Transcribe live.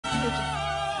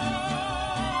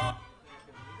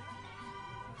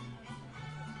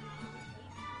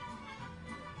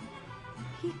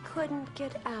couldn't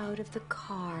get out of the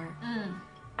car.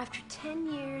 After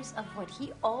 10 years of what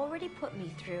he already put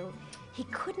me through, he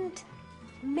couldn't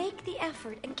make the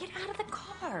effort and get out of the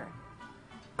car.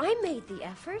 I made the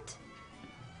effort.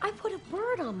 I put a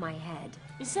bird on my head.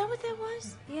 Is that what that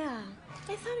was? Yeah,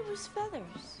 I thought it was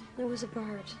feathers. it was a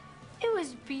bird. It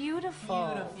was beautiful.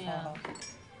 Beautiful. Yeah.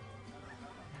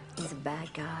 He's a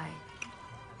bad guy.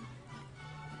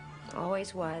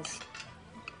 Always was.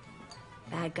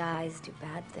 Bad guys do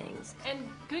bad things. And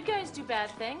good guys do bad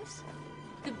things.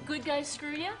 The good guys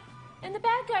screw you, and the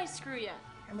bad guys screw you.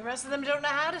 And the rest of them don't know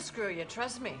how to screw you,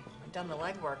 trust me. I've done the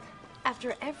legwork.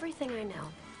 After everything I know,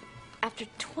 after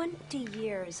 20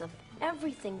 years of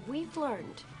everything we've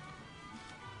learned,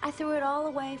 I threw it all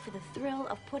away for the thrill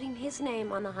of putting his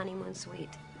name on the honeymoon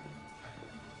suite.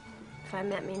 If I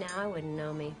met me now, I wouldn't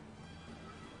know me.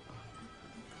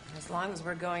 As long as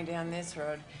we're going down this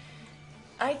road,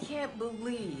 I can't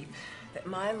believe that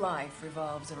my life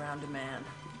revolves around a man.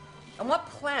 On what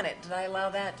planet did I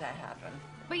allow that to happen?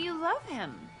 But you love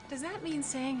him. Does that mean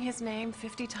saying his name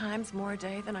 50 times more a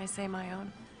day than I say my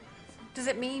own? Does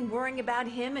it mean worrying about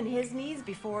him and his needs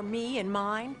before me and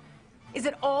mine? Is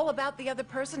it all about the other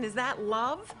person? Is that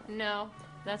love? No,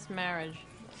 that's marriage.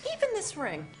 Even this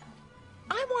ring.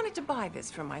 I wanted to buy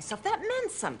this for myself. That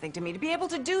meant something to me, to be able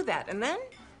to do that. And then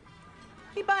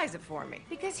he buys it for me.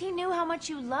 Because he knew how much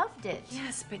you loved it.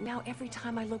 Yes, but now every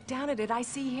time I look down at it, I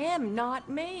see him, not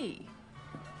me.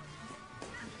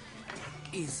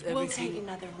 Is We'll everything... take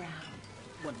another round.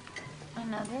 What?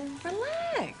 Another?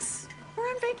 Relax. We're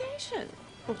on vacation.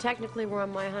 Well, technically, we're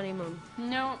on my honeymoon.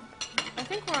 No, I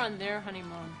think we're on their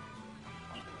honeymoon.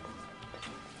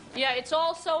 Yeah, it's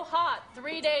all so hot.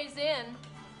 3 days in.